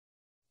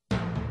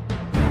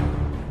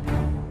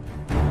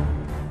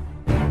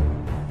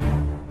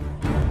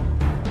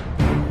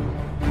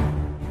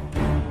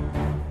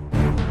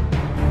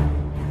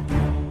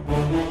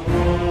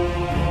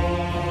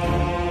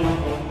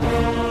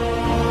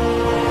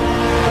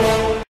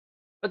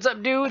What's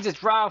up, dudes?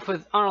 It's Ralph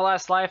with On Our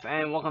Last Life,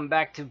 and welcome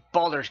back to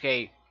Baldur's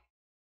Gate.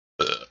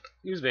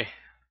 Excuse me.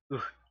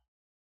 Ooh.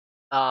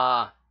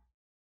 Uh,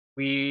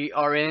 we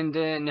are in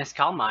the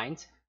Nescal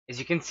Mines. As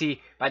you can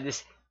see by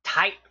this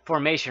tight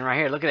formation right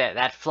here. Look at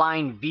that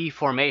flying V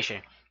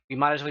formation. We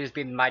might as well just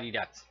be the Mighty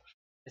Ducks.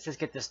 Let's just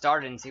get this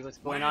started and see what's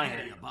going on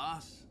here.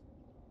 Boss?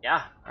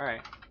 Yeah,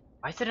 alright.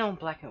 Why is it on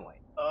black and white?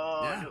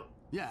 Oh, yeah? no.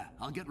 Yeah,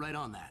 I'll get right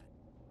on that.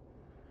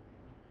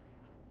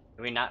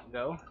 Do we not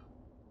go?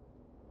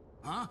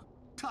 Huh?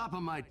 Top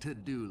of my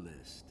to-do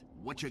list.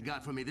 What you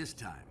got for me this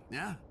time,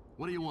 yeah?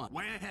 What do you want?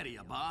 Way ahead of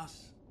you,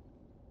 boss.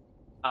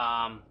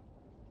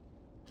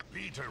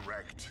 Peter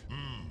wrecked.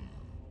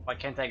 Why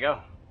can't I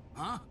go?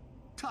 Huh?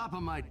 Top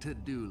of my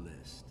to-do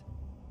list.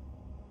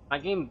 My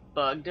game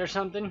bugged or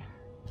something?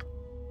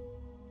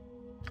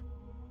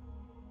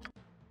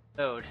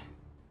 Load.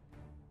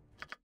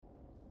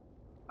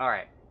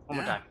 Alright, one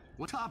more time.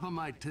 What top of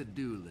my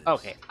to-do list?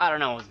 Okay, I don't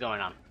know what's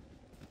going on.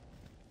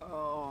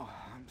 Oh,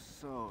 I'm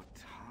so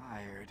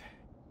tired.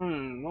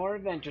 More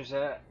adventures.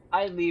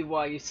 I leave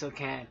while you still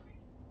can.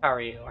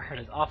 Sorry, I heard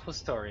his awful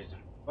stories.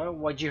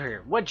 What'd you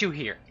hear? What'd you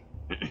hear?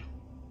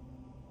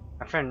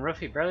 My friend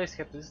Ruffy barely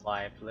escaped his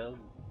life. Little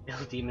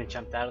demon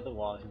jumped out of the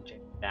wall and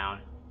chased him down.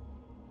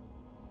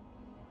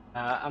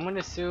 I'm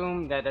gonna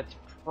assume that that's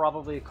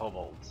probably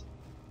kobolds.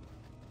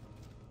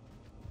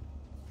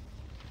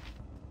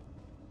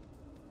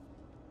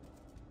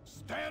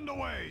 Stand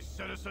away,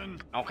 citizen.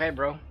 Okay,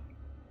 bro.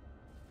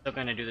 Still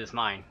gonna do this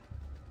mine.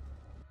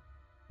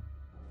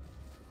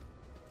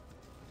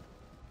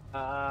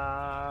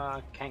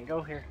 Can't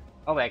go here.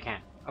 Oh wait, I can.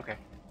 Okay.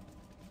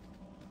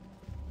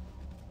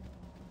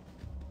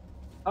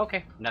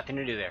 Okay, nothing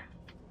to do there.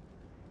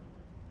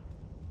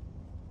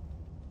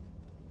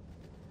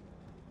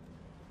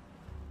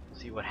 We'll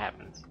see what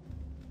happens.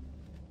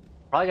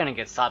 Probably gonna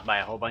get stopped by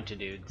a whole bunch of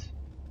dudes.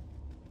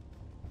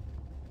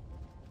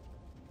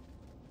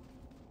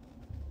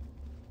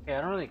 Okay,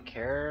 I don't really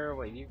care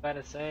what you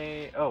gotta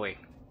say. Oh wait,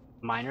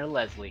 Miner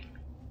Leslie.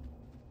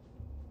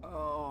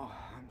 Oh,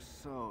 I'm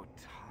so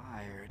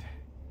tired.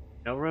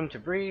 No room to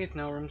breathe,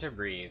 no room to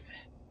breathe.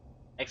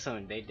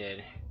 Excellent, they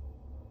did.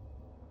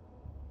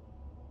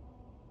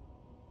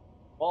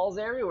 Walls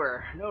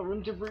everywhere, no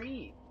room to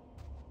breathe.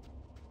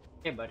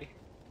 Hey, buddy.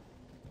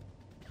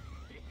 I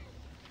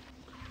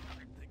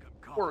think I'm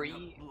coughing Worry.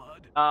 up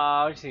blood.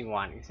 I just need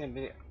one. It's gonna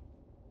be.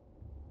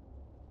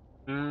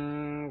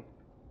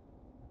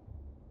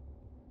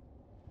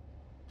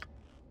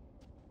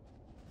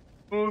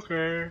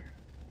 Okay.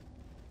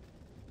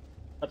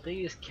 But they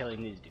is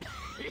killing these dudes.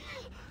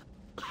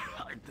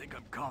 I think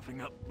I'm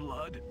coughing up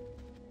blood.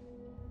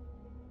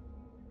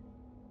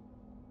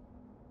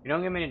 You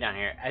don't get many down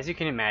here. As you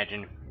can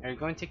imagine, are you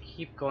going to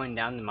keep going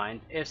down the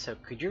mines? If so,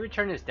 could you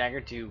return this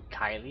dagger to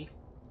Kylie?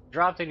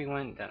 Dropped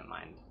anyone down the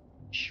mines?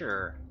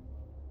 Sure.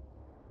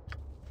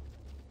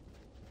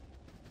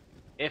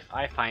 If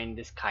I find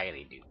this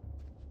Kylie dude.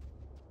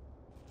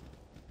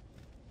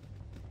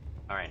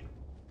 Alright.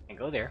 And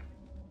go there.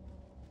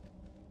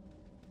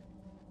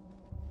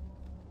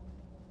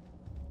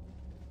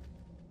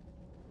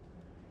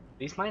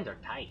 These mines are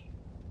tight.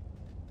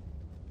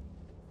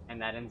 And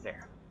that ends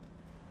there.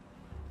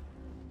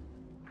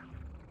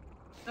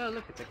 Oh,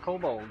 look, it's a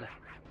kobold.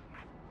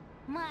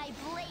 My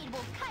blade will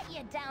cut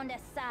you down to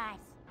size.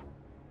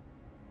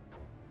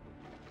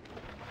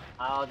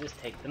 I'll just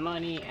take the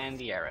money and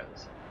the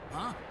arrows.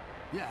 Huh?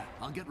 Yeah,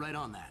 I'll get right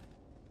on that.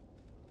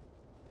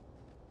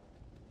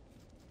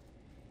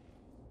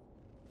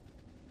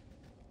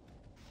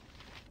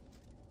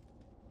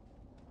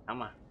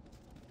 Come on.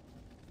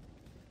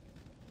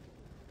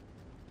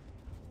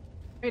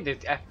 I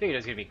figured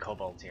there's gonna be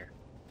kobolds here.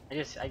 I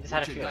just had a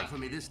What you feeling. got for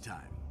me this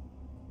time?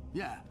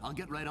 Yeah, I'll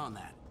get right on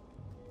that.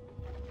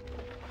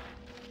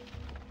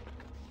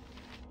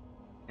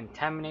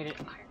 Contaminated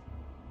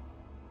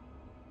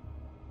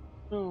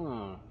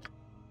iron.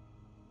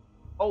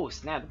 Oh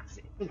snap! Look at this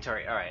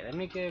inventory. All right, let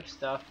me give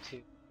stuff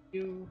to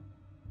you.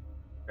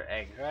 For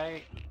eggs,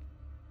 right?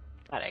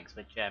 Not eggs,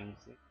 but gems.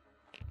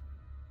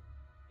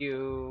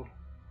 You.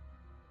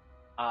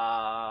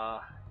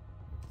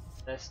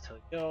 This to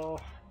you.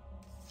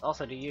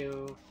 Also to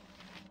you.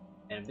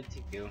 And a bit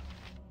to you.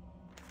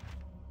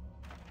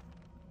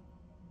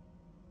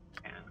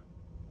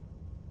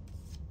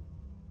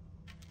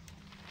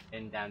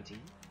 And down to you.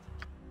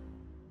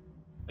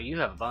 Oh, you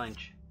have a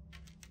bunch.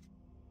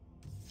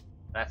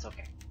 That's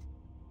okay.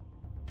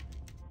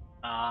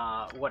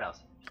 What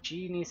else?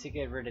 She needs to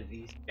get rid of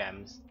these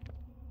gems.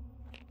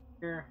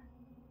 Here.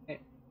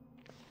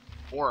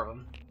 4 of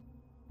them.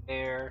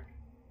 There.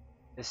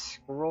 The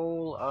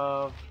scroll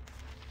of...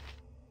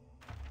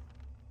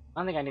 I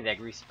don't think I need that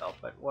grease spell,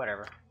 but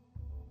whatever.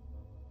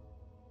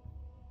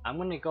 I'm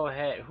gonna go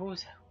ahead. Who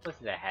was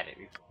that had it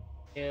before?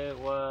 It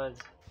was...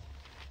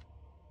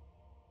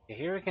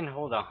 Here it can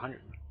hold 100.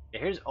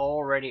 Here's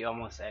already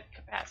almost at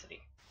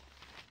capacity.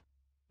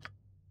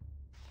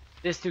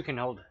 This dude can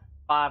hold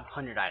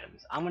 500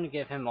 items. I'm gonna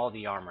give him all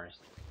the armors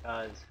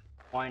because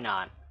why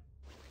not?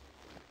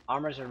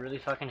 Armors are really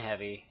fucking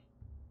heavy.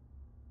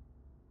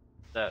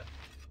 The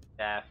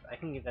staff. I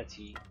can give that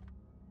to you.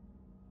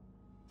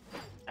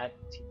 That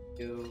to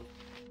you.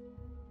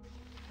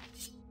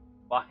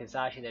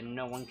 Wakizashi that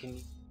no one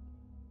can.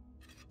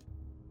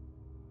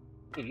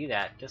 Give you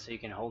that just so you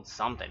can hold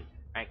something,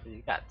 right? Because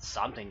you got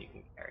something you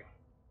can carry.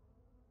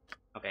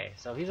 Okay,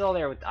 so he's all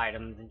there with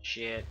items and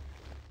shit.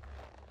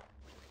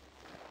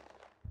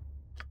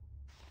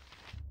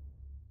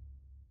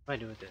 What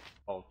do I do with this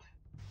bolt?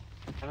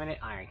 7-minute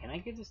iron. Can I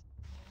get this?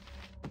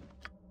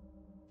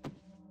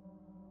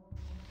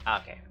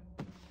 Okay.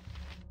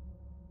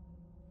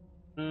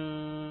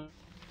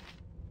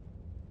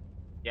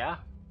 Yeah.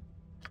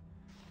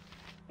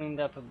 Cleaned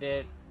up a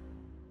bit.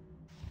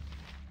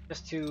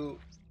 Just to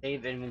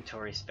save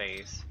inventory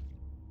space.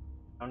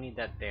 Don't need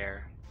that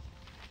there.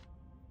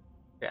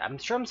 Yeah, I'm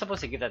sure I'm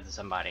supposed to give that to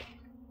somebody.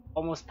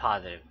 Almost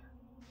positive.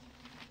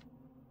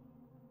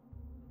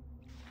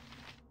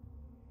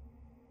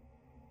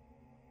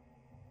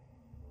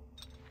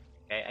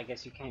 Okay, I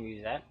guess you can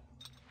use that.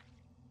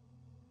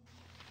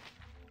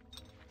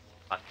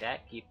 Fuck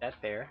that, keep that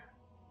there.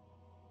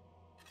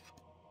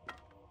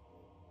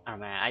 Oh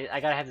man, I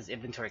gotta have this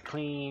inventory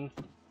clean.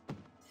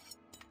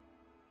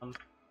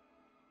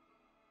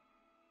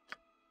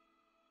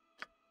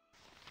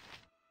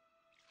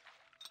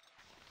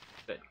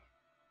 Good.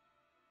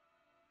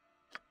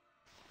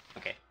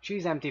 Okay,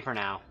 she's empty for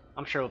now.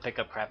 I'm sure we'll pick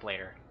up crap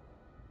later.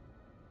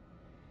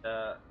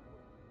 The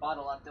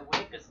bottle out the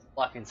way is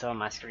blocking some of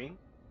my screen.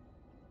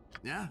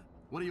 Yeah?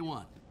 What do you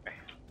want? Okay.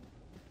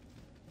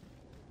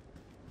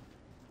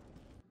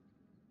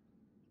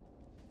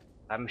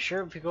 I'm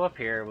sure if we go up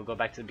here, we'll go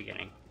back to the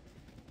beginning.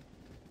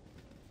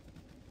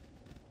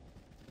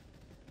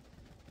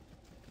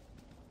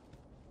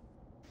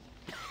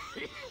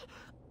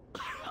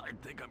 I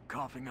think I'm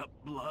coughing up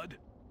blood.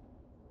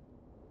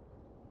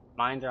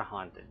 Mines are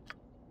haunted.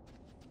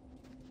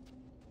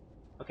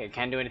 Okay,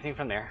 can't do anything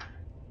from there.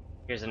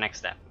 Here's the next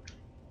step.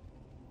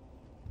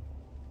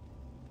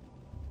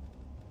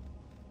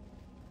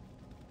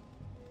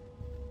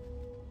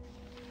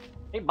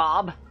 Hey,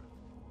 Bob.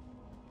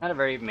 Not a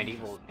very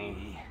medieval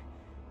name.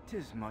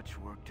 Tis much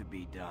work to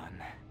be done.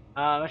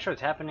 I'm not sure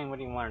what's happening. What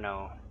do you want to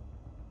know?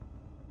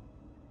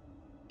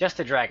 Just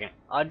a dragon.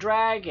 A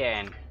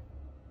dragon!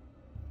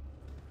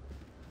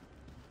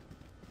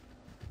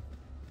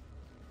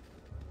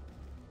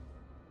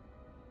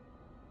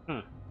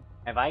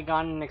 Have I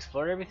gone and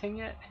explored everything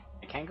yet?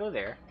 I can't go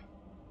there.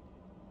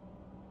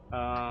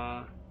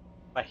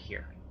 But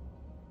here.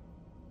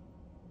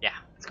 Yeah,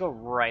 let's go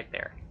right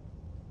there.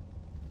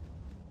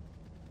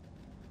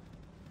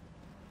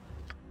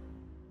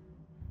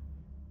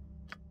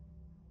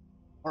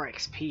 More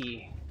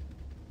XP.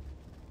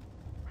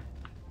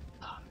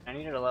 Oh, I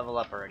needed to level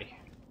up already.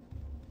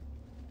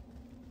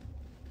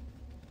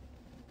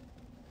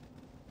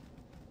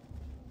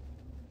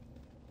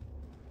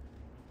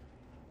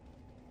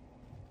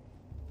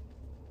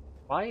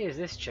 Why is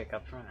this chick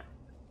up front?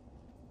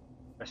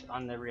 Just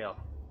on the reel.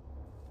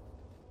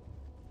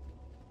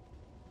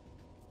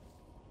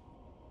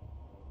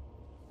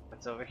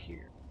 What's over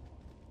here?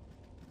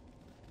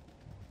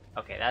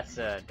 Okay, that's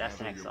the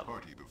next level.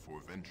 Party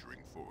before venturing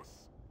forth.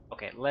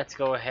 Okay, let's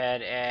go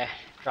ahead and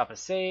drop a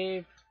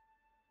save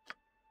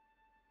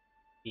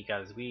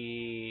because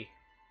we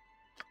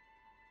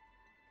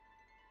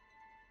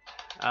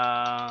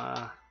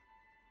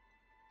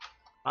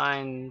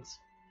mine's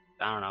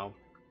I don't know,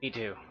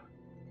 B2.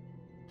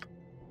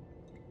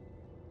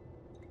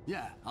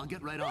 Yeah, I'll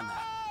get right on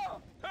that.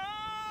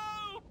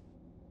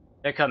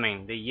 They're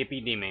coming, the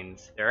yippee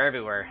demons. They're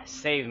everywhere.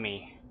 Save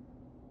me.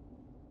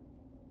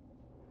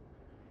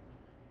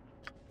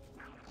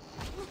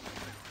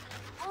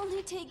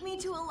 Only take me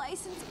to a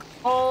license.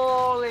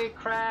 Holy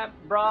crap,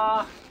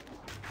 brah.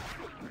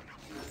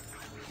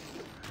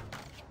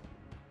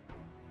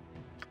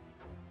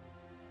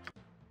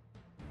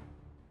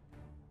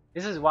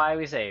 This is why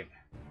we save.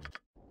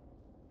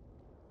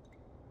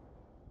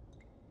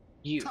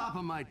 You. Top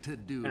of my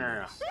to-do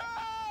No. list.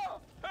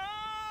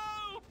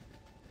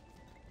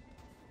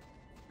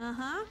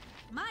 Uh-huh.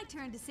 My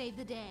turn to save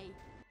the day.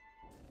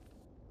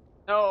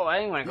 No, I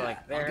didn't want to go Yeah, like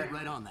I'll there. get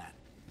right on that.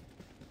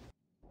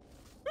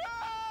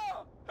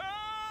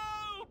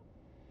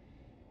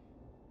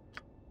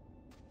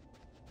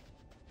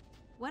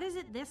 What is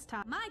it this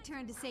time? My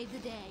turn to save the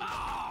day.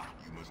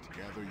 You must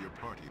gather your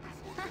party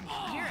before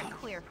venturing. You're a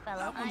queer fellow.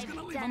 That one's I've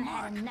gonna leave a done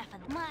had mark. enough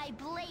of them. My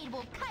blade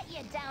will cut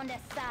you down to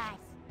size.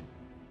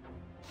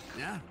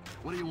 Yeah?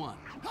 What do you want?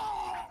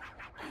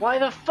 Why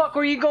the fuck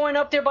were you going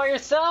up there by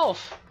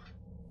yourself?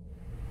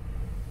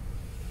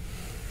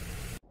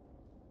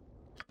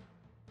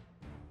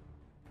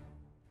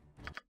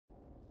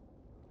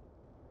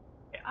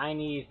 Okay, I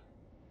need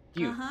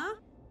you Uh-huh.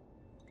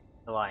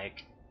 to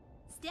like.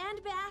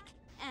 Stand back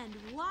and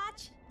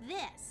watch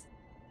this.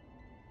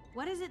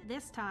 What is it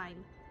this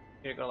time?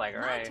 You to go like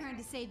My right. turn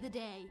to save the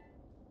day.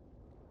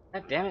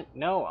 God damn it!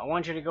 No, I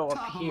want you to go up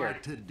Top of here. my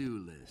to-do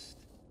list.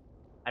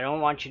 I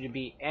don't want you to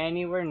be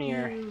anywhere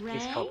near You these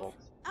ready?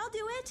 kobolds. I'll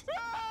do it.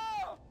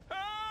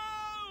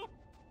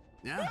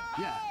 Yeah?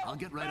 Yeah, I'll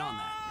get right on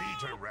that.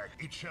 Peter Wreck,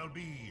 it shall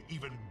be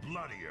even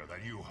bloodier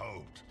than you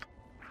hoped.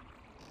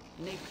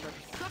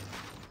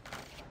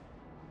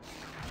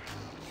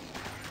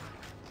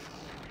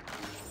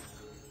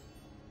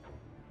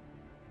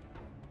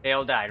 They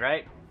all died,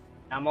 right?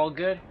 I'm all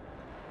good?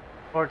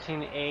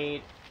 14,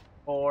 8,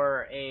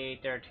 4, 8,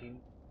 13.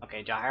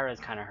 Okay, Jahaira's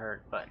kind of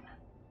hurt, but...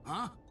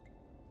 Huh?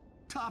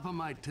 Top of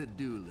my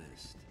to-do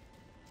list.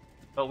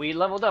 But we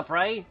leveled up,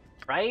 right?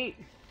 Right?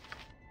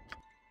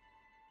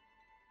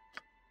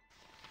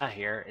 Not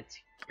here, it's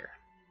here.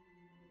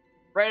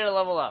 Ready to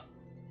level up.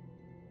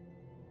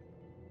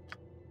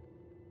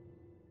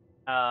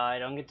 I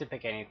don't get to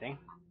pick anything.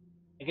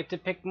 I get to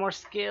pick more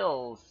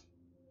skills.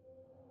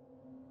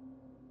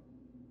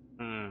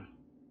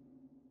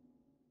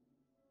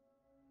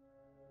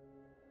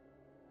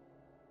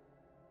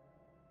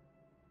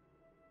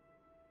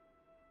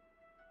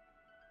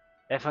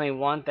 Definitely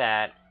want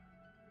that.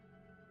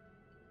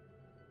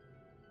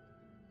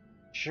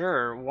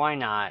 Sure, why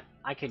not?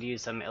 I could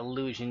use some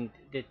illusion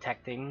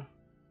detecting.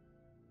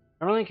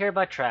 I don't really care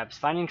about traps.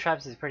 Finding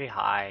traps is pretty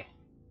high.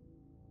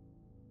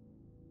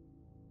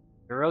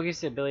 The rogue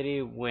uses the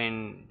ability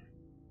when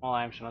small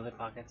items from other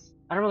pockets.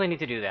 I don't really need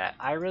to do that.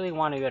 I really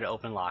want to go to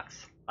open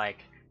locks. Like,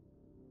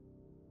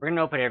 we're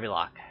gonna open every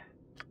lock.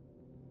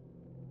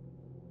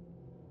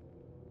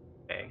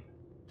 Okay.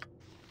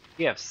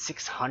 We have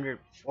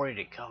 640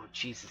 to go.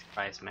 Jesus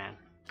Christ, man.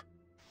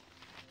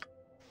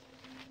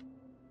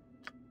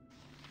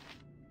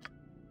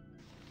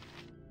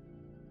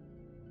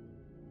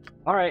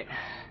 Alright.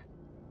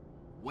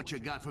 What you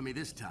got for me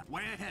this time?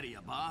 Way ahead of you,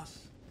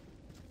 boss.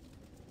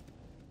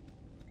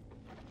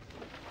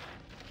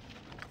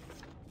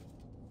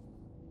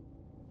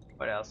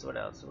 What else? What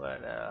else?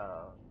 What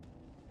else?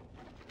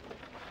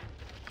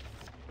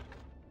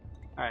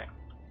 Alright.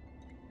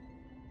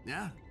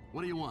 Yeah?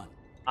 What do you want?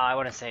 I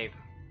want to save.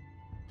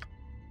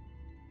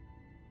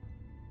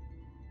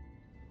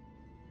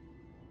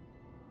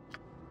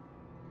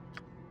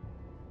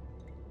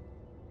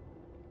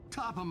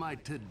 Top of my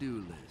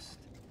to-do list.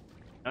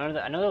 I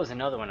know there was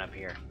another one up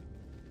here.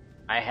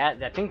 I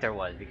think there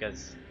was,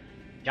 because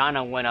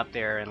Jana went up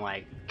there and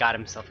like got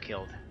himself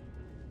killed.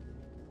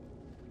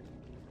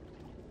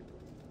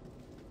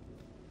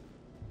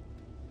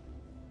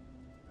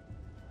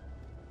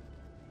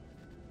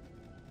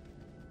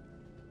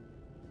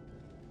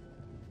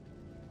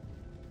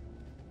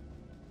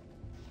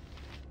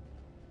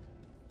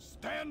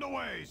 Stand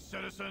away,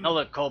 citizen! Oh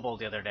look, Kobold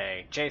the other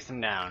day. Chased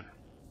him down.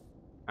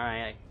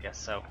 Alright, I guess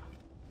so.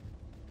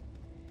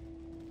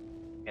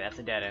 Okay, that's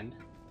a dead end.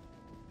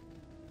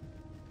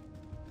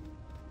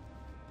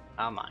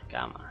 Come on,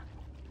 come on.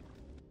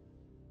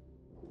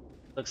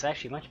 Looks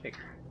actually much bigger.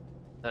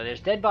 So there's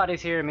dead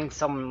bodies here, it means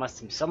someone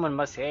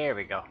must, there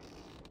we go.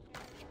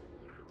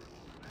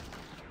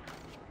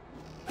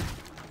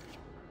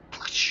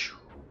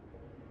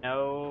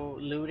 No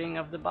looting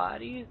of the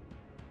bodies?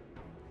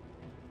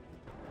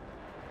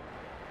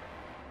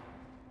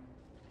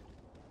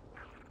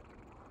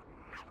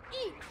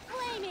 Eat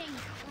flaming!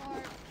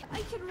 Or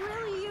I could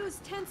really use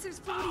Tensor's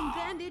floating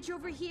bandage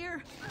over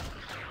here.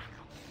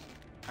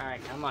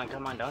 Alright, come on,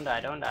 don't die,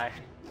 don't die.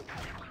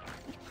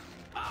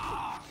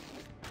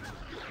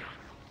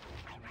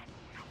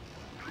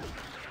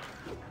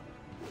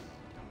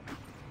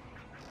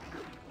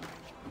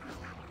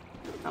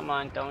 Come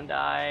on, don't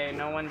die,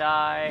 no one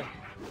die.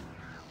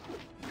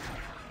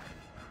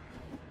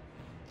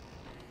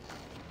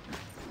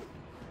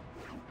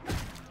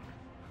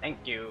 Thank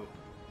you.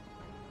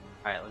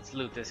 Alright, let's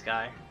loot this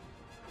guy.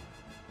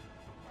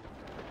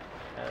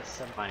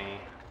 Some money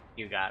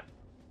you got.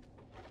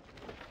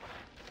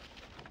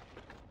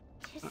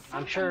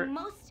 I'm sure.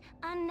 Most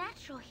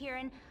unnatural here,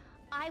 and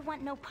I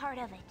want no part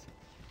of it.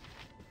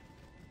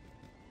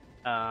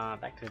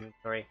 Back to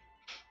inventory.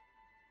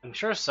 I'm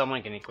sure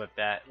someone can equip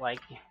that. Like,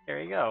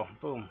 there you go.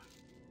 Boom.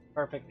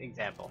 Perfect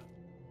example.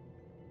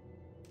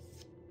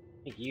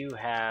 I think you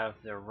have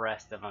the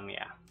rest of them,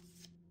 yeah.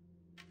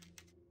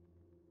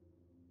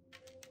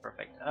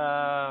 Perfect.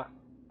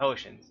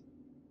 Potions.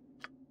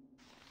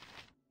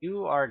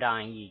 You are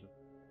dying.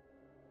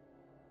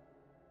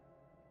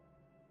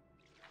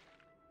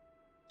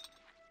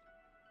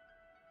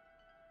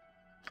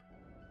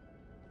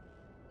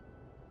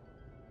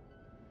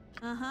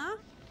 Uh-huh.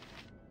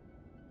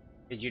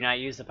 Did you not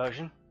use the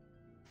potion?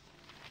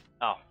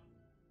 Oh.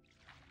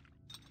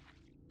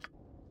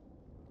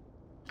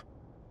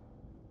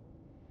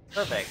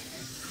 Perfect.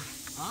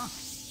 Huh?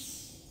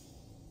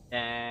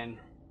 And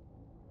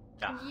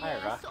Jahaira.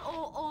 Yes,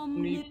 oh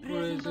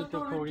Omnipresent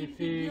authority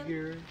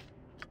figure.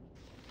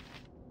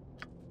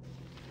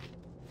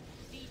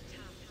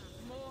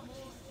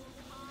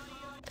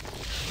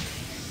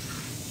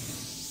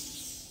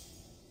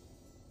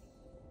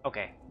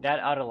 Okay,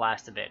 that ought to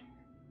last a bit.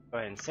 Go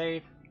ahead and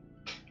save.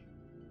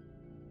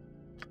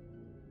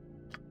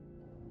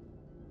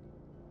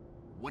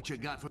 What you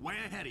got for way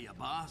ahead of you,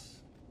 boss?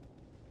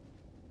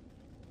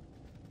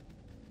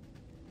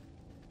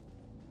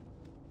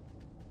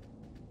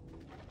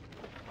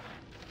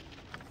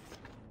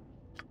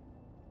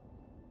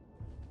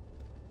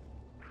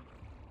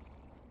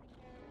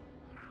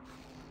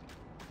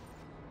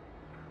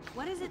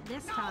 What is it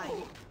this time?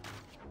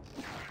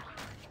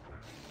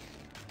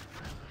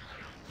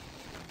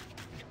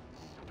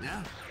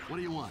 Yeah? What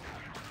do you want?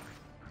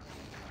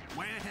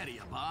 Way ahead of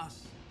you,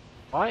 boss.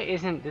 Why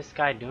isn't this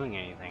guy doing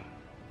anything?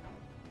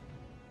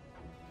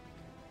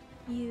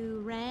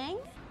 You rang?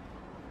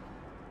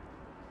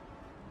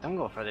 Don't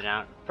go further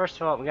down. First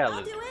of all, we gotta I'll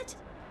loot. do it.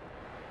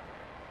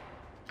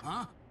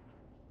 Huh?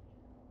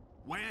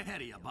 Way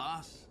ahead of you,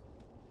 boss.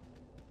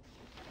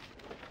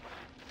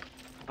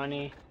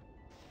 Money.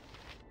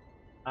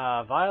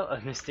 Vial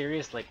of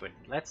mysterious liquid.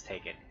 Let's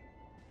take it.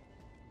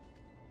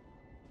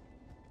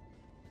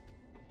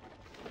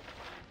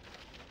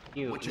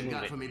 What you move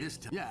got it. for me this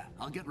time? Yeah,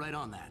 I'll get right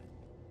on that.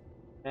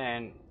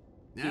 And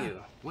Yeah?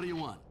 you. What do you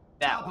want?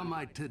 That Top one. of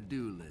my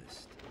to-do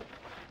list.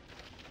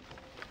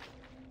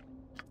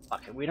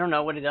 Fuck it. We don't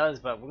know what it does,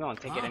 but we're gonna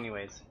take it Huh?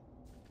 anyways.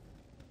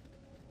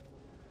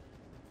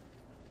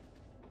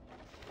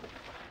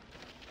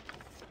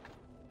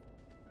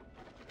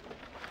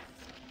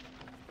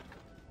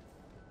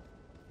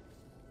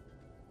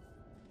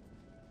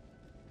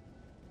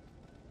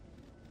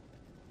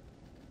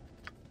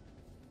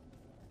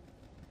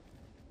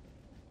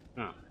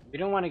 We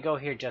don't want to go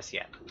here just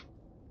yet.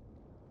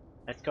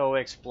 Let's go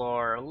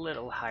explore a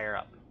little higher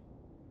up.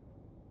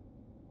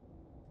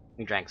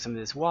 We drank some of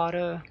this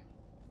water.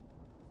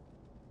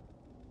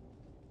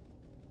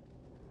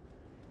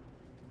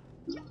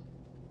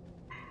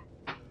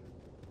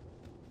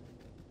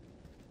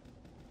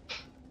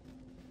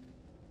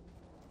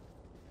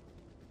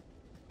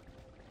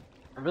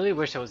 I really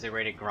wish there was a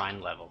way to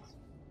grind levels.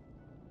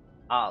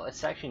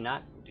 Let's actually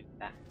not do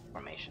that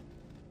formation.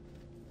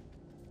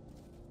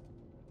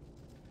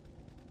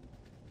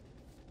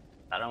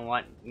 I don't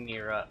want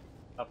near up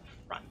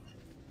front.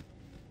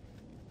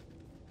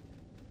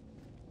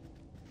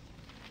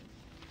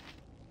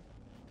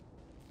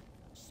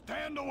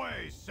 Stand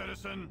away,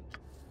 citizen!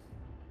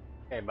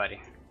 Okay,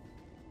 buddy.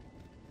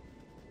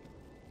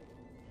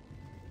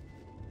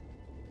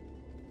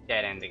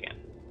 Dead end again.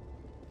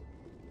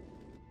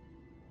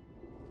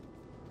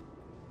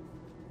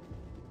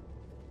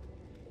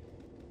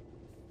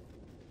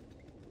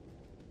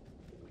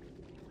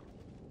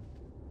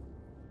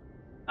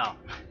 Oh.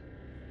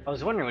 I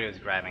was wondering what he was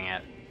grabbing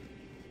at.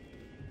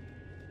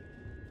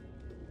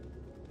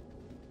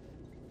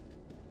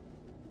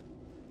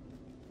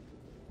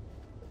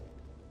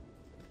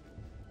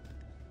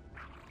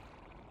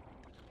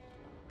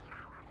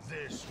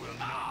 This will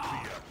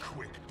not be a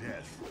quick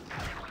death.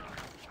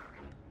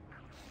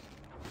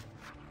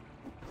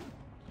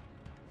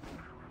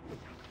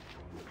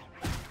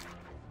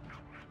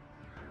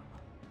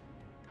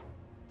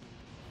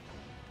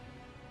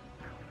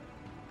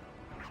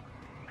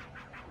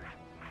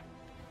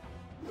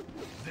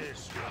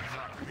 This will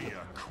not be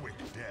a quick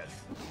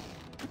death.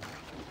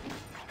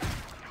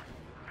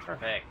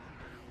 Perfect.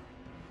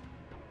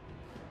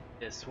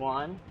 This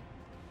one.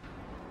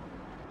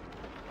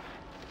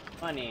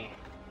 Money.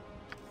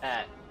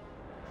 That.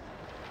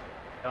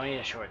 Don't need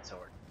a short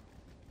sword.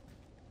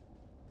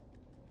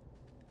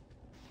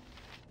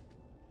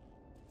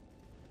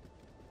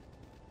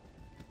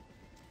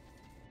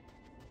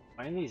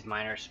 One of these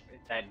miners is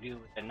that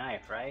dude with the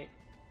knife, right?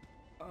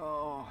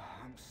 Oh,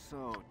 I'm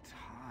so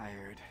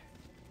tired.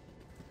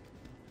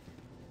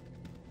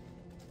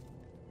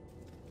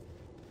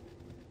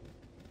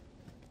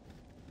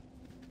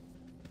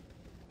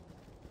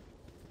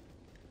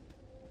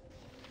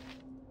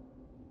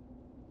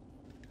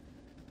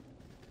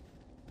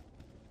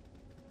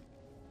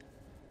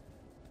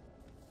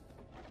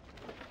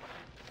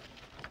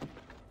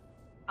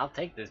 I'll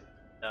take this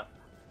stuff.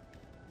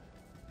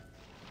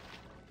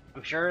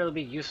 I'm sure it'll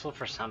be useful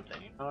for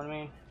something, you know what I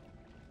mean?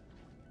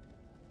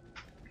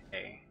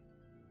 Okay.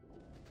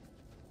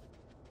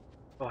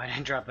 Go ahead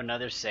and drop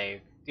another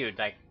save. Dude,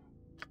 like,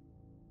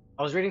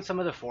 I was reading some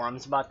of the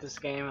forums about this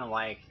game and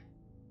like,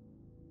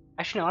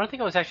 actually no, I don't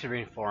think I was actually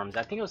reading forums.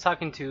 I think I was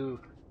talking to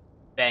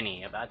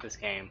Benny about this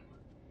game.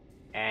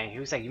 And he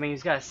was like, man,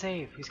 he's gotta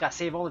save. He's gotta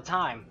save all the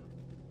time.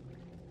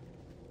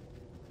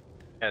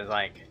 Because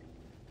like,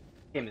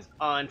 game is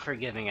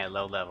unforgiving at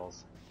low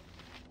levels.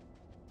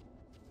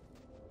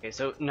 Okay,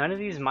 so none of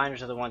these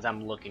miners are the ones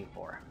I'm looking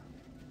for.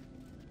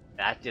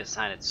 That just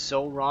sounded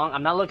so wrong.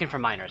 I'm not looking for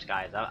miners,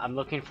 guys. I'm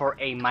looking for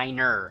a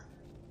miner.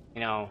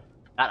 You know,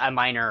 not a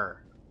miner.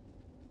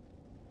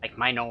 Like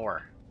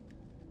minor.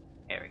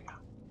 There we go.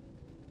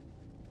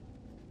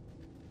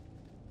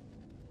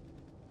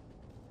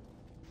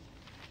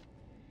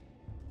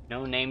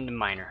 No named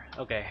miner.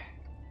 Okay.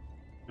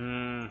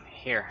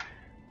 Here.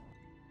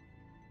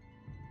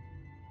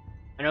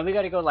 I know we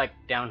gotta go like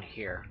down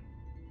here.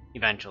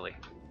 Eventually.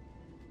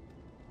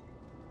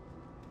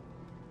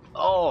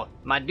 Oh,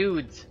 my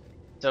dudes.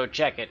 So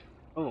check it.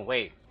 Oh,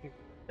 wait.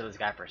 Kill this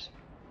guy first.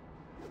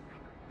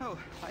 Oh,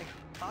 my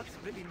heart's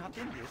really not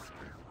in this.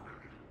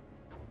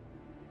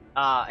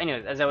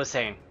 Anyways, as I was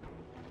saying,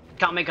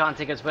 Comic-Con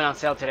tickets went on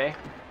sale today.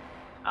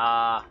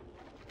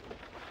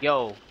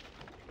 Yo,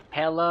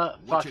 hella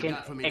What you fucking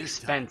got for me this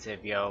time?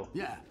 expensive, yo.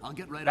 Yeah, I'll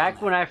get right on Back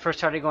that. when I first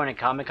started going to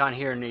Comic-Con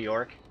here in New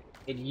York,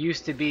 it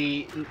used to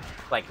be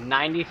like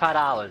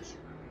 $95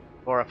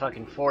 for a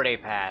fucking 4-day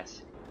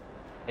pass.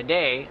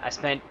 Today, I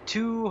spent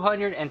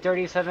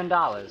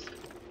 $237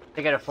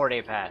 to get a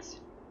 4-day pass.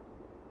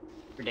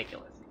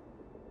 Ridiculous.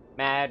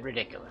 Mad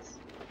ridiculous.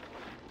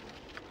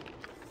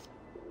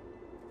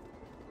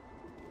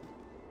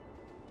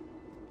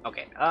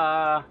 Okay,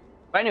 but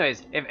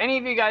anyways, if any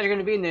of you guys are going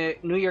to be in the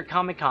New York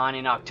Comic Con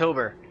in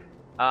October,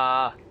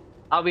 I'll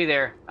be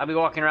there. I'll be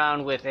walking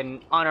around with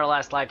an Honor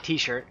Last Live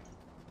t-shirt.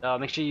 So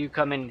make sure you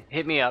come and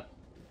hit me up.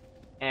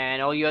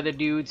 And all you other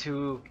dudes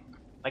who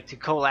like to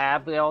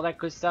collab with all that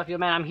good stuff, yo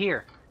man, I'm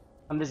here.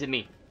 Come visit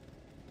me.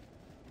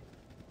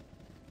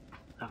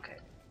 Okay.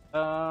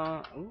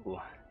 Ooh.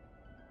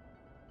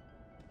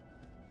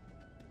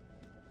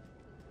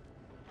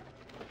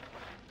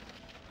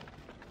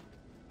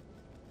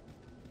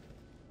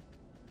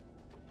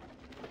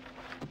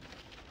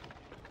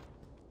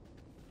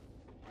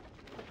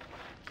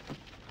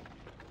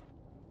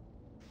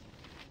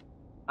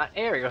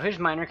 There we go. Here's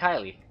Miner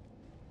Kylie.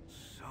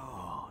 So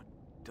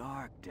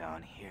dark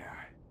down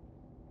here.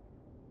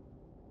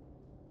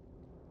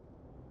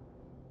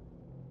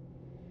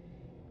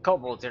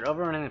 Kobolds, they're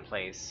overrunning the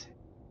place.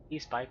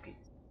 Piece by piece.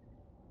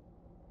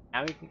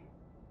 Now we can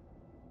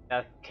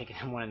kicking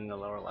him one in the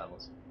lower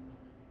levels.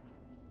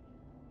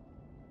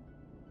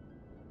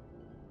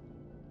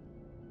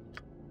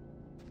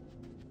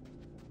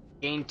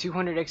 Gain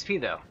 200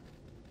 XP though.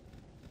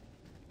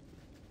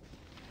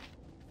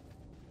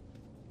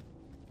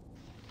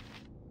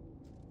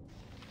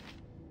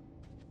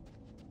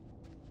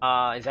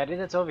 Is that it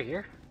that's over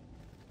here?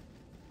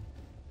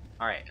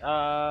 Alright,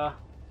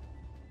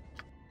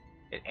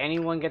 did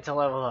anyone get to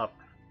level up?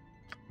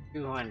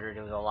 200,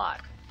 it was a lot.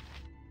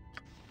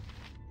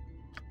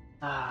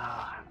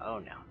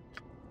 Oh no.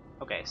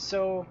 Okay,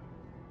 so...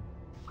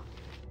 what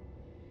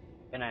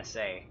can I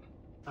say?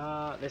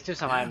 Let's do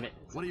some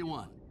What do you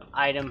want?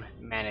 item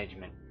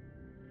management.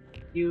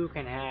 You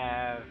can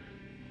have...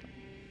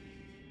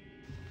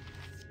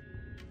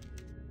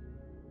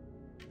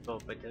 go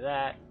bit to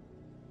that.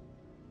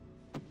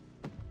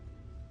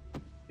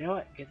 You know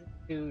what? Get it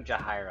to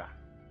Jahaira.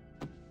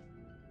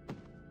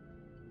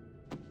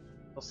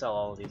 We'll sell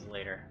all of these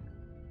later.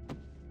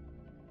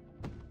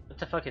 What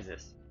the fuck is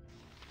this?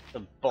 The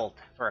bolt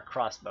for a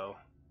crossbow.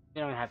 We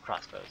don't even have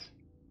crossbows.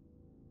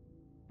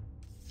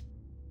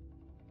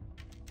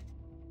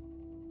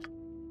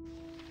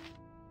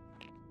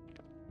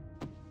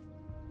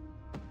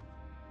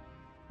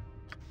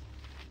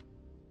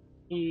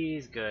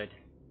 He's good.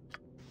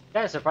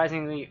 Got a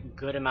surprisingly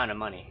good amount of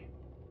money.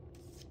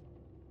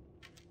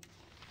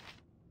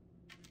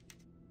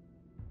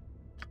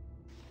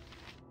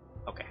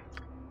 Okay.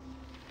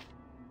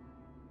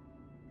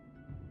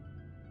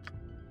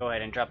 Go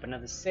ahead and drop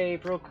another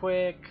save real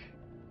quick.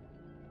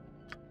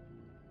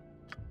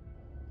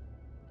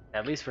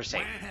 At least we're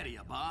safe. Way ahead of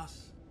you,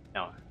 boss.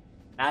 No,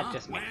 not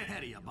just me. Way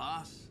ahead of you,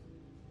 boss.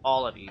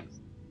 All of you.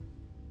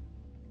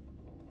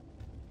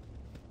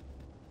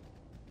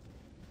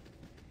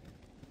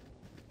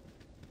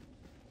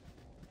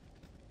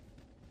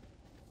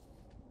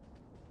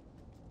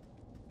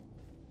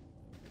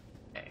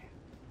 Okay.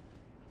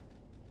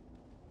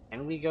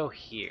 And we go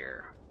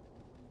here.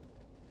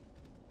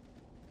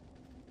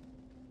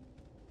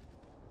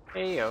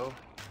 Heyo.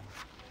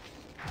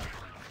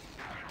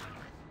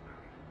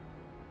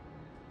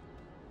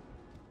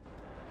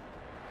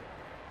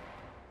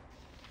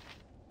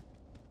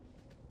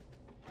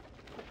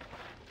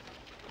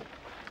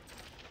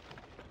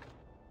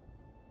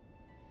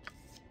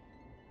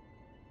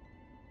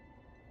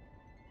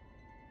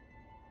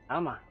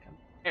 Come on.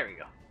 There we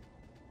go.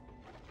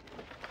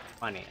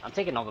 Money. I'm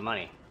taking all the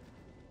money.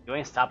 You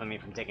ain't stopping me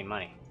from taking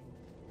money.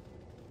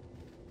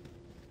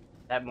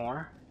 Is that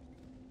more?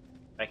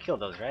 I killed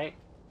those, right?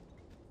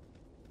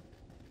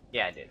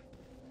 Yeah, I did.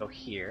 Go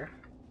here.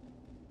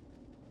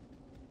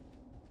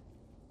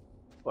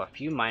 Oh, a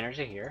few miners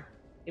are here.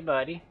 Hey,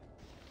 buddy.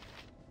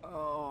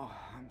 Oh,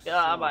 I'm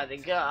Oh so my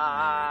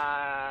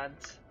god.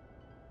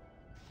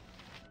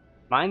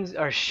 Mines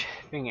are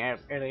shipping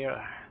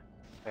earlier.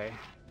 Okay.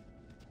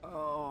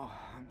 Oh,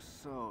 I'm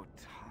so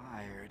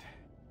tired.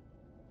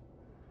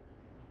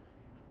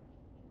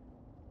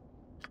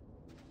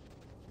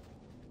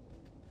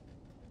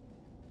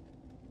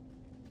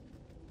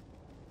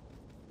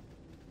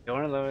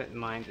 One of the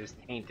mines is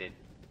tainted.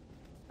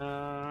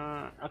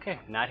 Okay,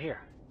 not here.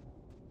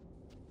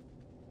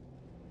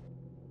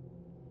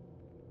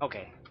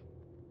 Okay.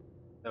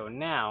 So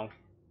now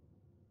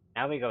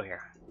we go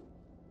here.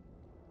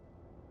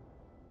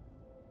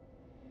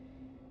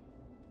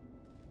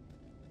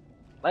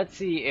 Let's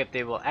see if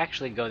they will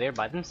actually go there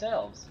by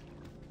themselves.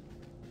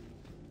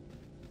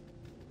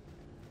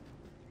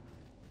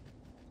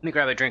 Let me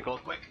grab a drink real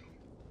quick.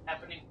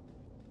 Happening.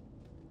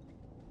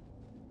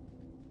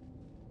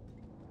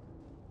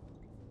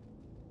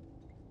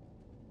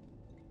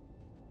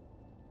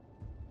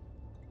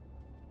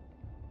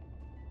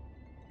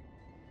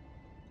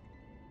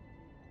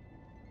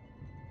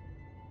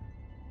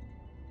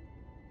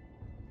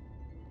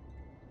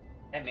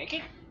 Did I make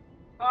it?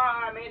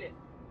 Ah, I made it.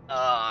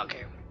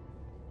 Okay.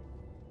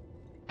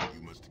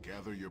 You must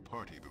gather your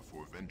party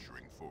before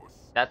venturing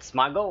forth. That's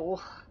my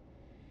goal.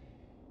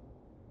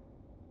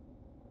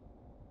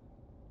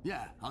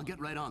 Yeah, I'll get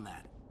right on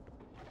that.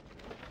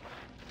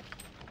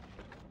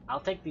 I'll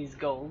take these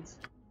golds.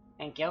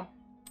 Thank you.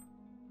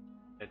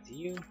 Good to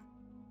you.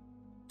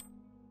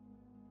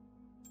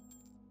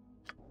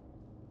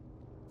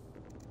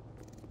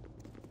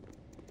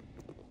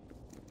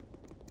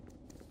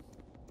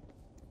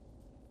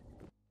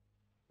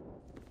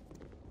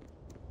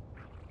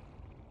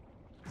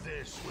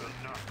 This will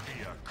not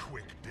be a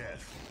quick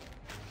death.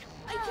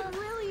 I could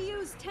really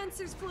use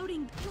Tensor's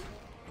floating.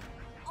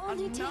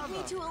 Only take me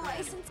to a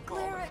licensed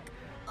cleric.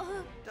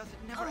 Does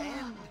it never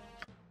end?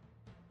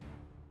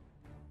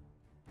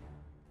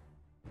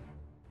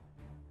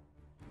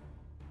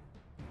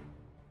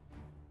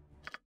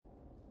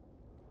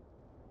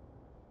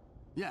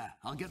 Yeah,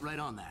 I'll get right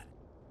on that.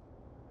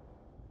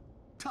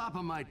 Top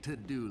of my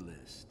to-do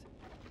list.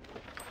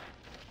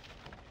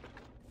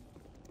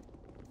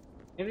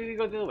 Maybe we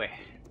go the other way.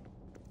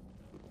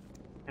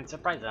 And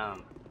surprise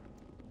them.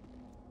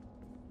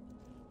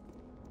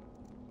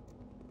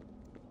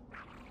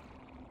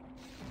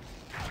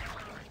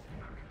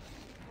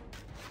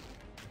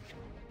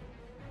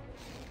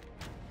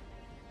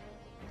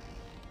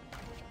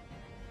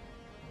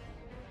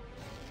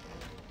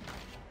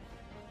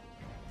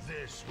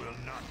 This will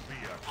not be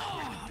a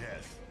quick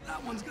death.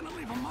 That one's gonna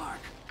leave a mark.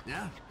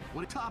 Yeah?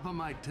 What top of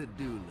my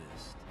to-do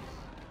list?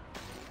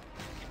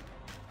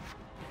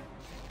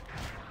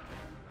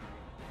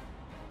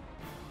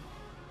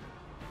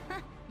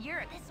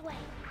 You're this way.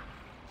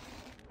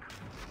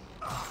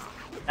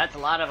 That's a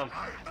lot of them.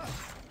 I'm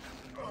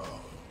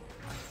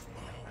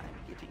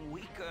getting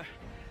weaker.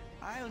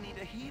 I'll need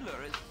a healer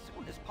as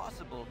soon as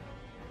possible.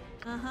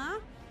 Uh-huh.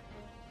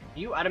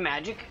 You out of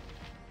magic?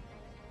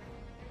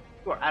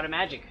 You are out of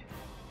magic.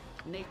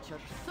 Nature's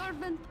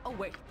servant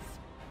awaits.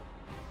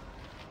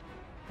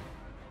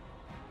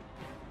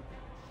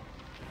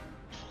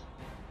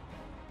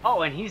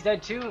 Oh, and he's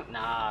dead too?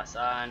 Nah,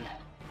 son.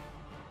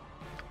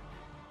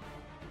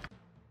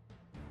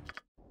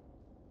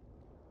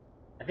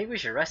 I think we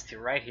should rest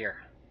right here.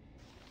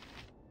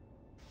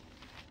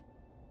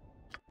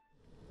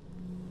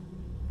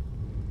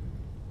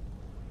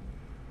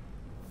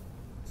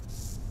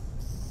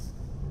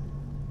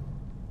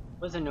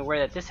 Wasn't aware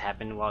that this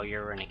happened while you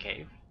were in a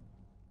cave.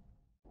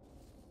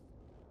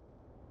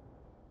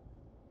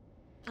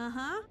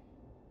 Uh-huh.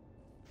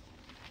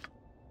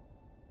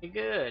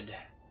 Good.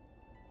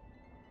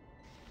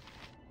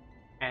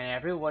 And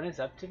everyone is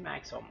up to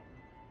maximum.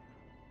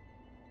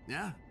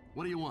 Yeah?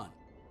 What do you want?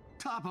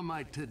 Top of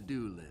my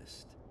to-do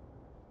list.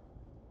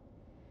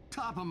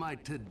 Top of my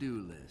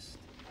to-do list.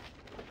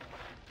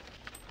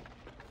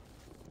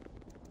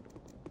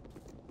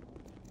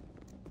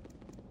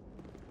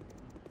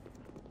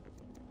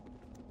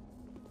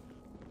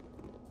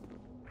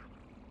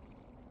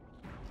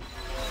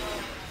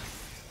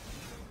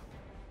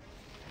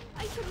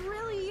 I could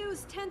really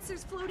use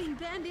Tensor's floating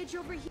bandage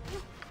over here.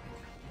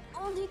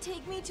 Only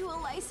take me to a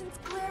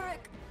licensed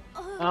cleric.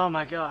 Oh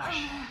my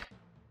gosh.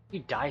 You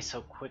die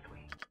so quickly.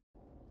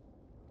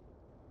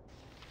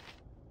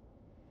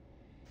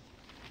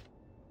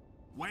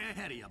 Way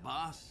ahead of you,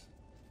 boss.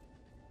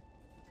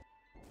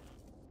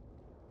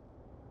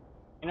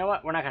 You know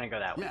what? We're not gonna go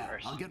that way Yeah,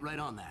 first. I'll get right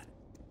on that.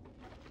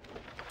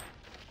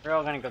 We're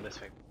all gonna go this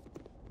way.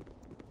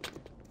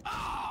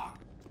 Ah!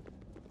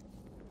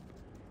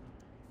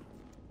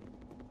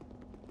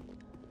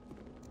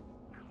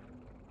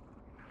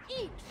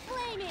 Eat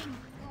flaming!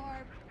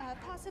 Or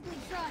possibly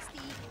frosty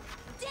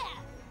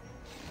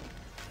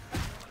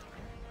death!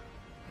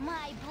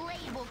 My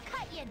blade will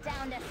cut you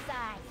down to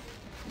size.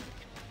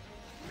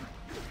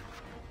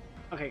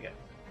 Okay, good.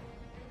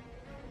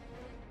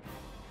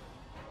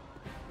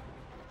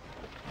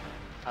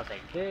 I'll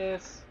take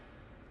this.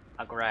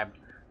 I'll grab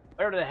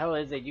whatever the hell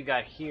is that you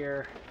got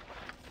here.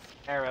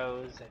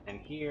 Arrows, and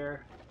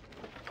here.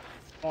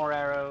 More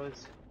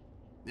arrows.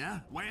 Yeah,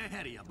 way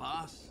ahead of you,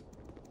 boss.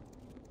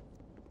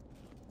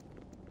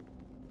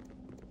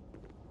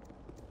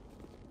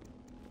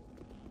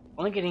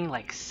 Only getting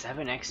like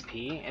 7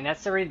 XP, and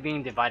that's already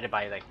being divided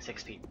by like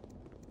 6 people.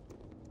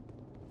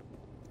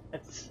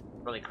 That's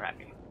really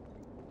crappy.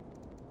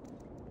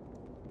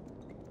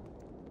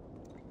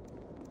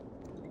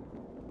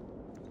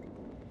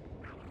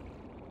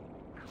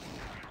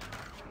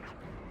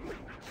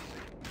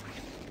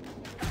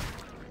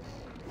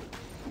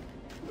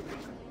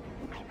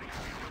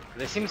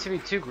 There seems to be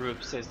two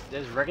groups.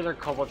 There's regular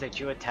kobolds that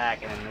you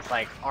attack, and then there's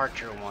like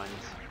archer ones.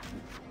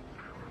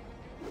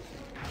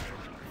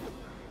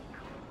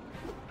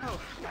 Oh,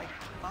 my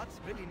heart's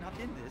really not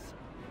in this.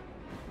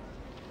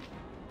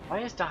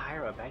 Why is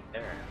Dahaira back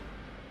there?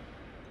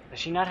 Does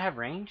she not have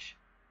range?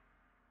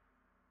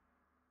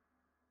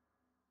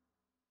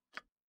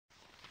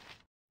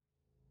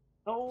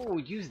 Oh,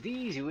 use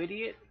these, you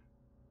idiot!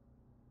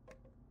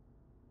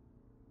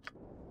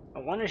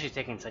 No wonder she's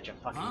taking such a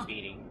fucking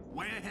beating.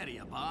 Way ahead of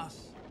you,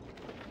 boss.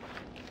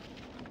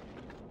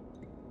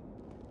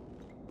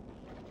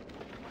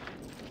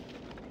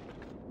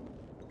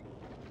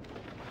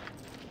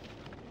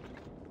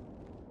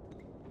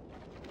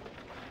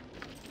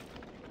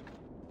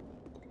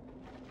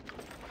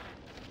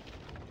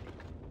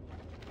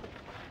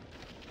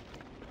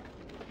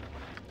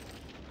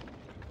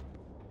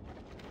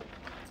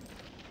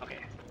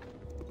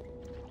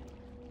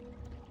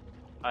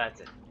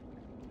 that's it.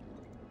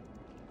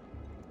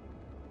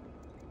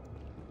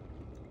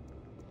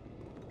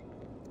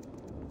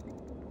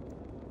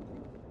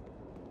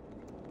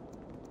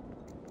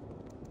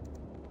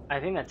 I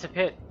think that's a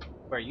pit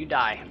where you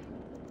die.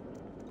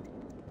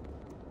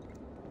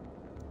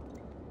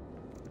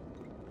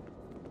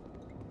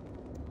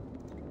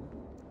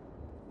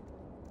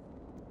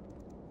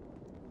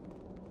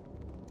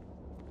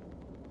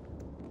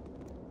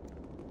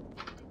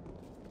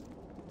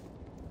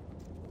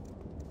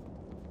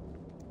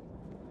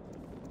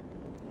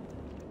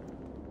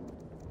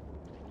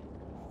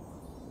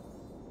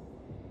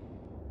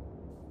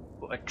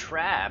 A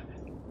trap.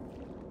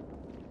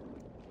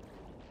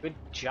 Good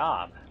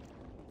job.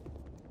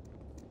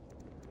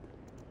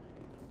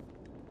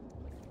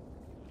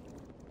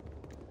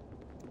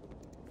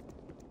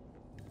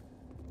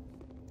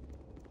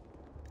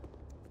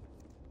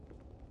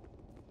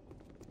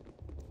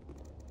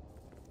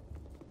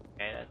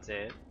 Okay, that's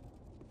it.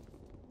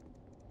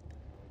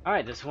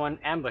 Alright, this one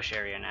ambush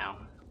area now.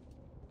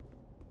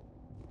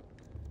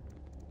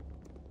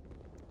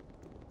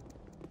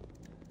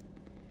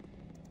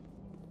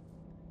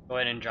 Go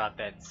ahead and drop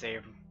that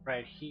save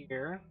right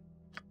here.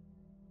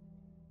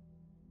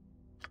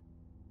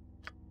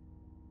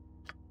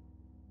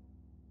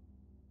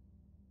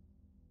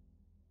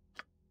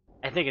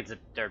 I think it's a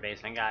third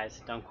basement,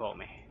 guys. Don't quote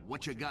me.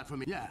 What you got for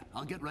me? Yeah,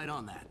 I'll get right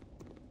on that.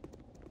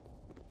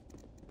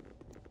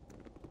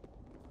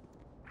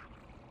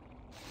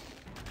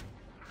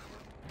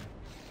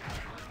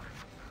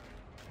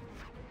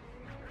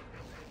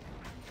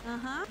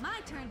 Uh-huh. My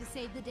turn to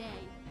save the day.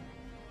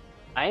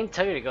 I didn't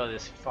tell you to go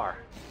this far.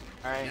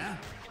 Alright? Yeah?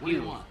 What do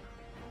you want?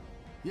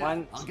 Yeah,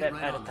 One I'll step get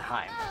right at a on that.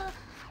 time.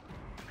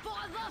 For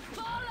the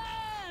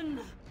fallen!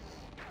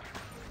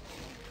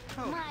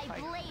 Oh, My my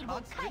blade will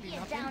heart's cut really you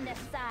not down to beating.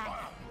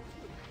 size.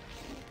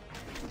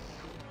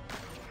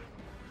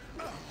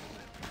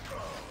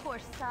 Poor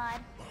sod,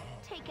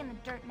 taking a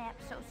dirt nap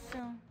so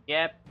soon.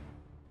 Yep.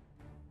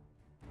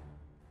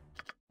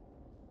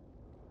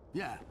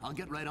 Yeah, I'll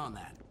get right on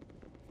that.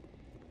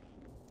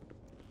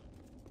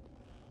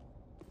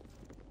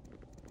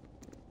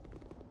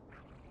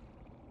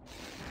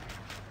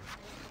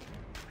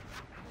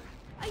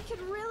 I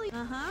could really.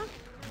 Uh-huh.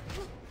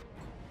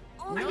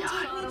 Only No take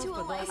sorrow me to for a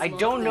those license. I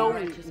don't know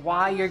Righteous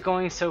why path. you're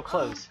going so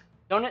close.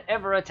 Don't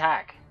ever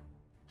attack.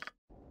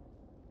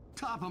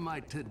 Top of my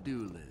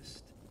to-do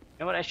list.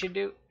 You know what I should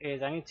do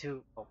is I need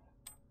to.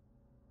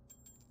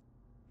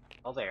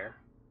 Oh, there.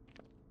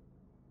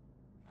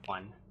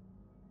 One.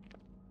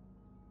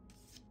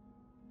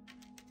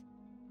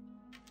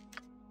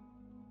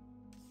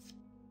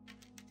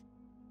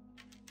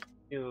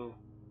 Two.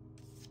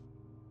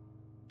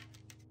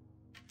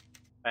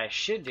 What I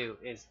should do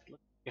is look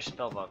at your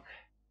spell book.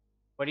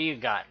 What do you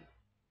got?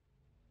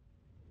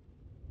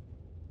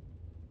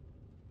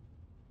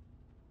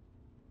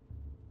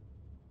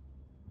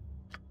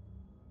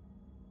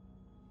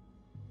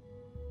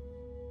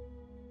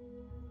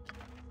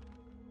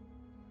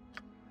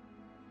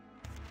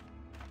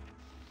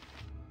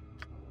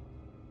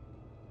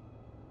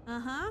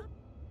 Uh-huh.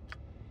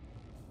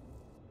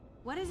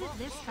 What is it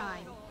this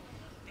time?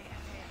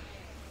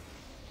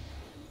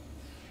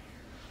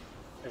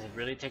 Does it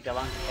really take that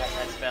long to cast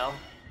that spell?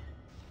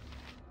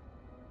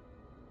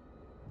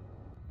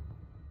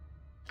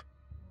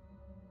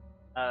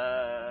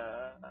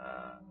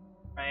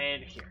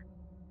 Right here.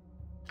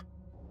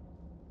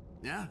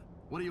 Yeah?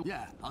 What do you...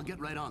 Yeah, I'll get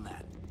right on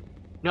that.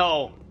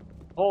 No!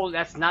 Oh,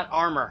 that's not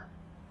armor.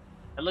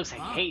 That looks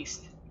like Huh?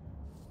 haste.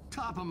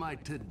 Top of my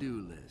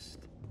to-do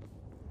list.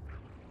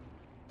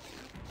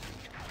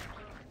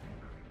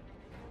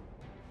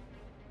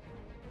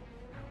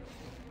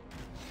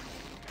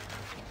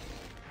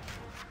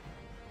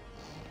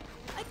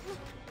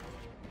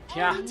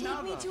 Yeah. Only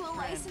take me to a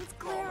licensed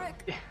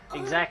cleric.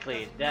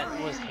 Exactly. That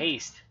was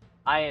haste.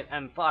 I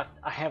am fucked.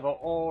 I have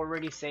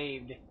already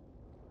saved.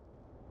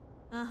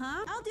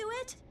 Uh-huh. I'll do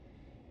it.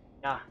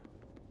 Yeah.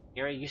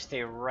 Gary, you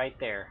stay right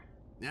there.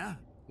 Yeah?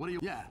 What do you...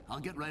 Yeah, I'll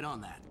get right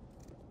on that.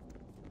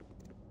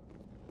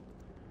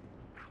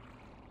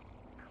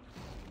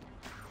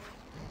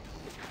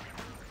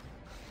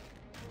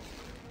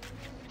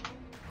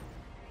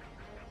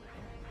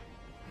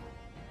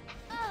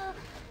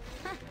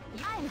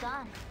 I'm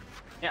gone.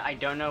 Yeah, I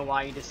don't know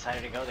why you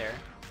decided to go there.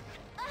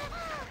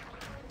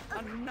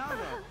 Another.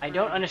 I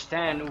don't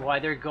understand why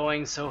they're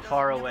going so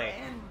far Never away.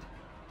 end.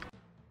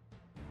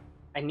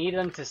 I need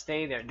them to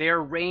stay there.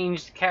 They're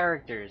ranged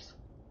characters.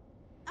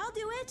 I'll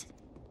do it.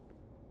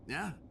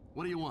 Yeah?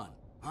 What do you want?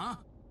 Huh?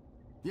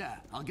 Yeah,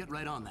 I'll get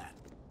right on that.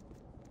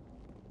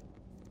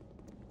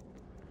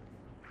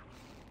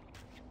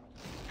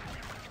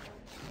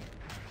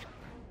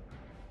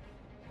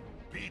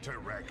 Peter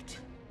wrecked.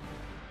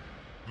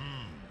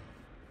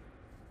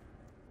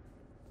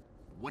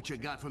 What you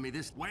got for me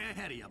this... Way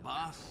ahead of you,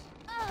 boss.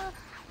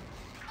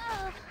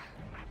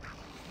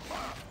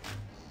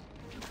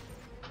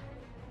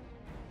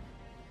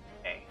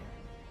 Okay.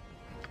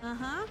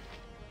 Uh-huh.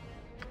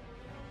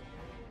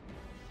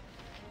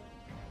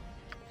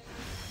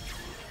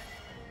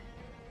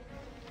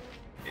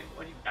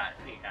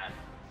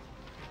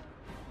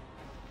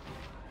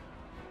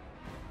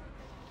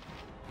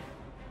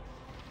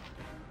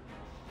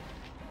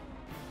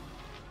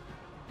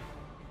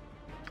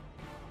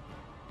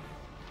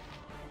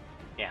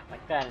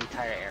 that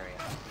entire area.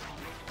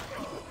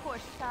 Poor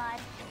sod.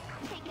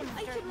 Taking the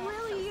I dirt could nap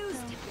really so use.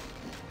 soon.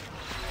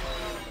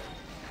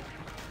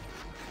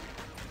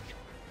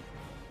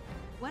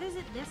 What is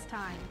it this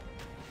time?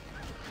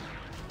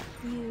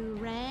 You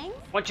rang?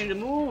 Want you to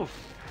move.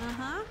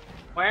 Uh-huh.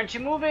 Why aren't you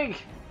moving?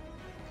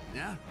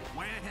 Yeah?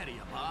 Way ahead of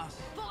you, boss.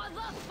 For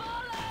the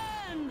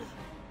fallen!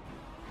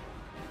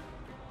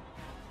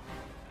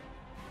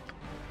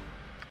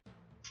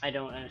 I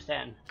don't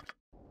understand.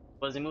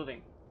 Wasn't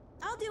moving.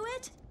 I'll do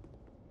it.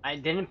 I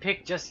didn't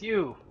pick just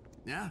you.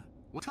 Yeah?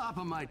 What's top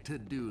of my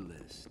to-do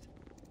list?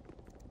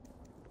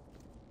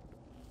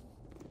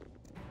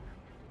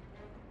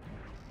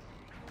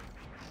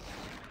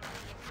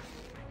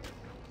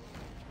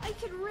 I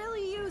could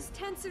really use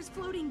Tensor's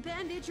floating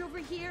bandage over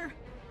here.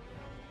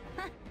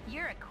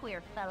 You're a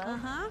queer fellow.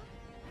 Uh-huh.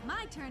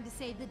 My turn to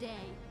save the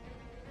day.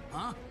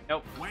 Huh?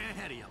 Nope. Way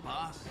ahead of you,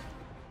 boss.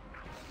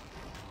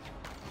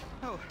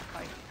 Oh,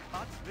 my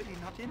heart's really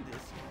not in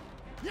this.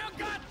 You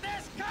got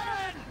this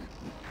coming!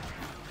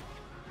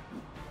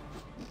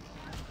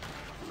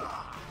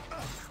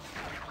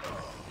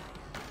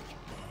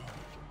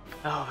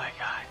 Oh my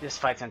god, this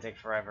fight's gonna take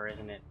forever,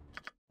 isn't it?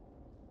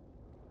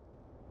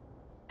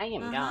 I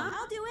am gone.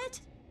 I'll do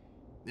it.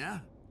 Yeah?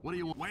 What do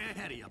you want? Way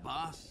ahead of you,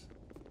 boss.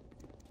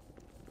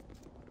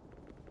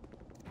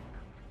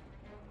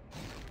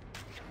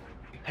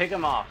 Pick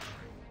him off.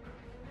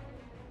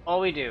 All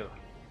we do,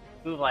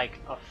 move like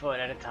a foot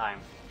at a time.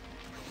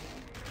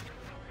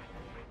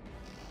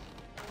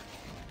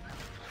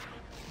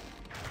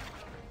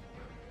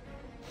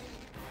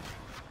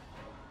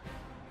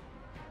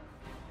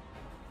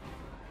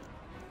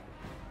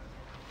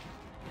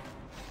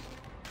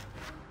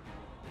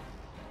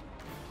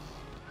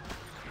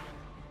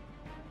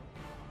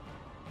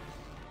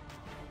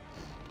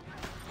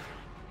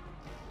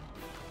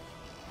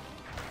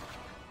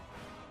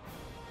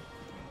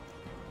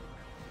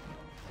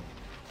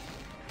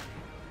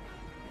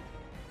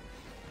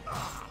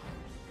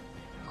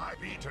 My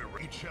bitter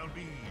rage shall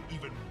be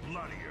even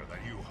bloodier than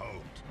you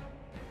hoped.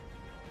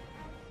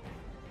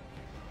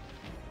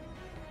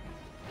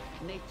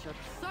 Nature's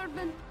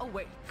servant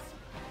awaits.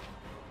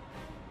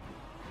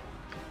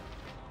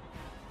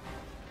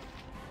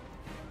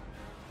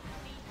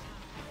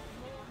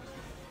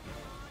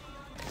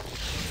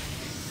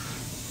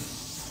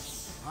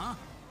 Huh?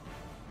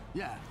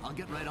 Yeah, I'll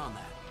get right on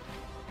that.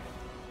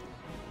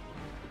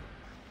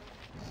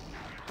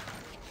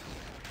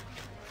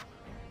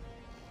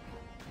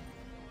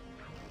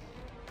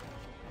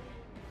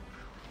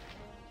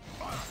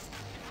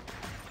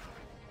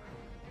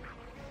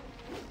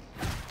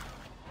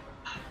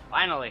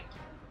 Finally.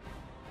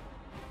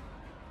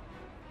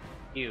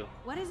 You.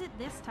 What is it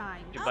this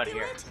time? Your I'll butt do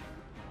here. it.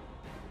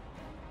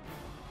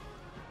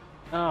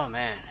 Oh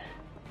man.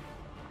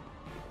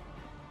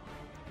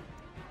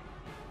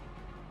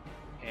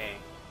 Okay.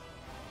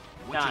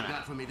 What Donna. you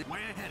got for me? Way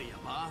ahead of you,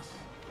 boss.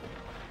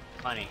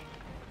 Money.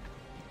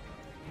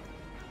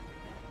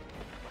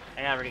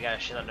 I already got a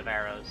shitload of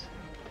arrows.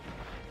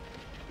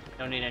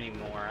 Don't need any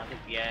more. I'll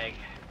take the egg.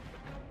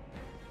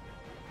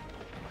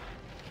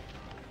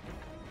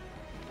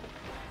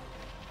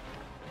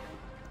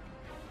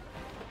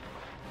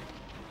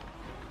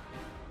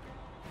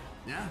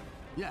 Yeah?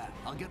 Yeah,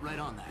 I'll get right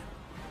on that.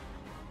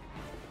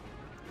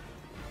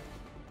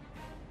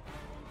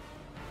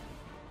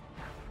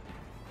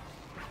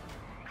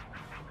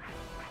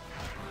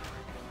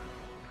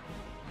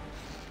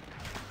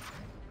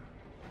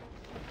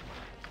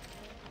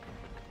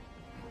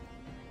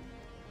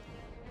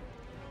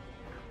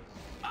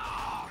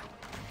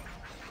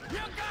 You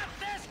got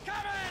this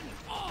coming!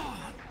 Oh,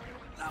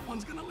 that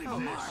one's gonna leave a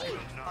mark.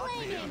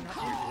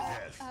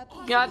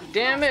 God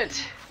damn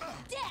it!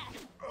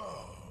 Death!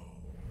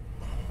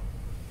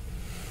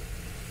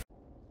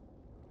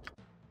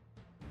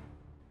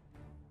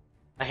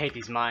 I hate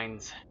these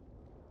mines.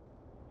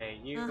 Okay,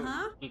 you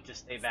need to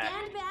stay back.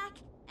 Stand back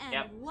and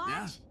Yep. watch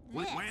Yeah? this.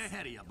 Way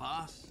ahead of you,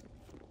 boss.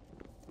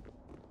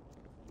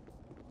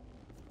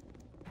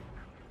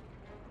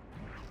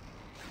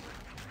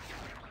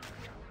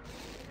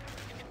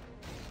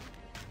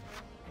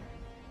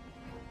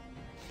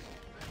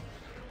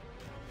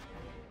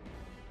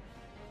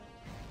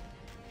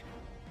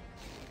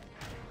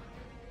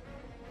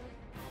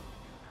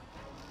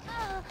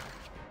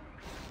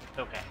 It's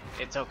okay.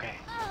 It's okay.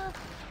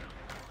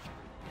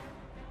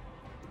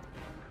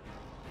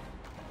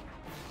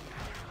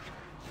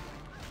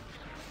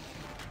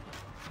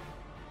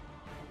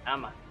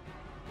 Come on.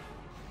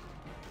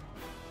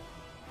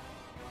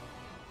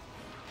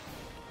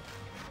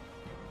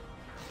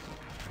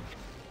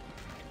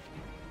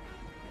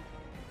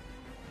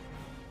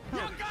 You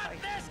got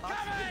this coming!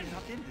 Really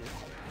not in this.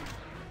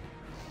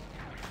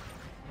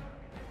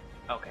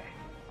 Okay.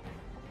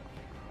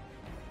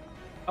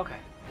 Okay.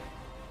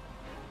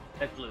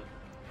 That's blue.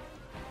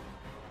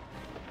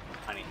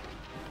 Honey.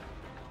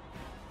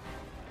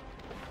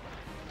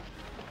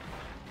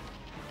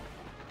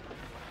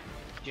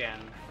 Gem.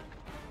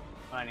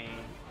 Money.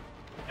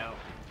 No.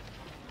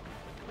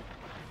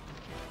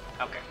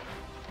 Okay.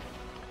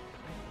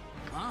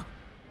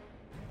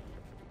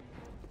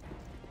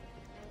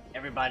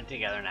 everybody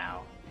together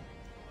now.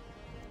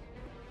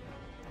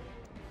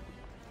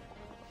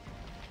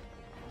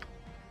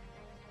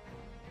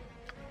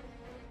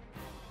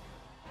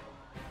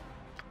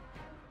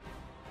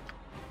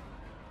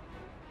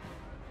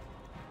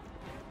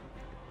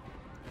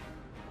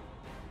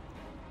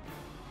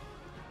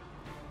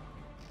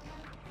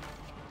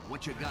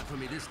 What you got for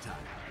me this time?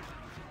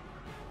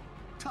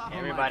 Top of my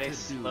Everybody to-do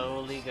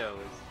slowly list. goes.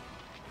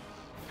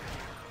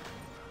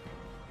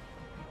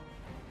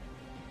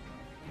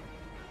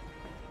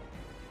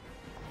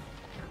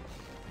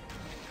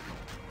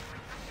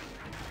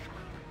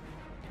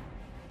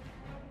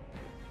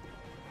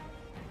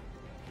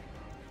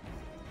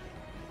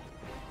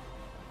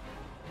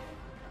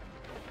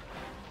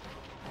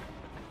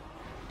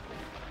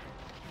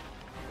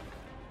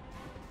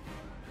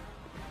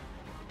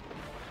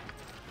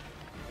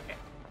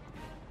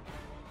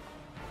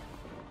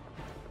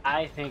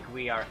 I think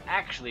we are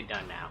actually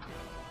done now.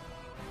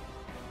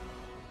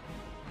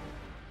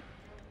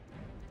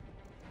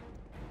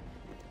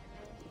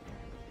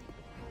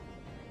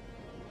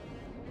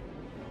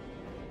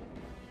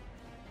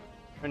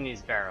 From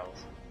these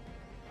barrels.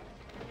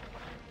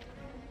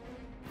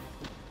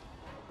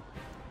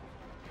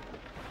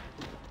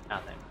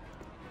 Nothing.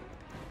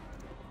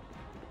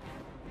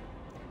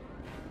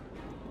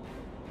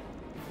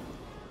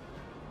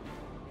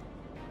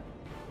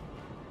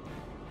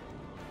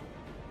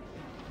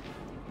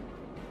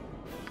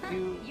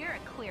 You're a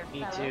clear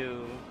Me fellow.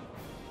 too.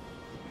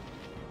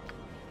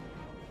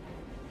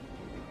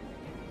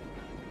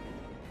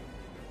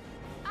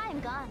 I'm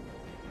gone.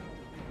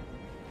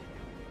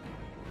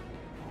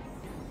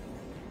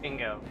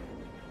 Bingo.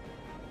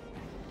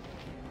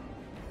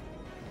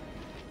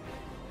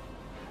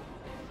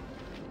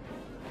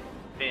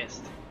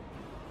 Fist.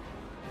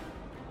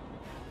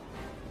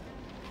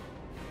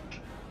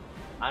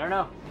 I don't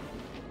know.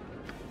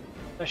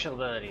 Special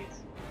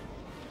abilities.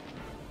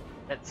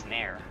 That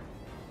snare.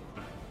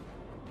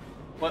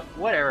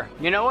 Whatever.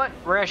 You know what?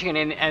 We're actually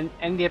gonna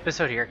end the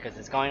episode here because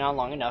it's going on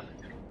long enough.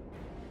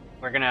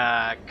 We're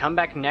gonna come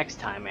back next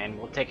time and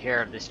we'll take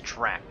care of this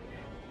trap.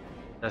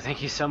 So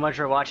thank you so much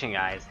for watching,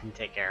 guys, and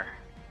take care.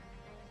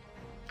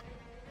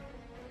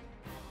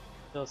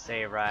 We'll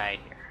say right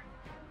here.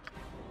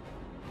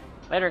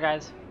 Later,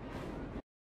 guys.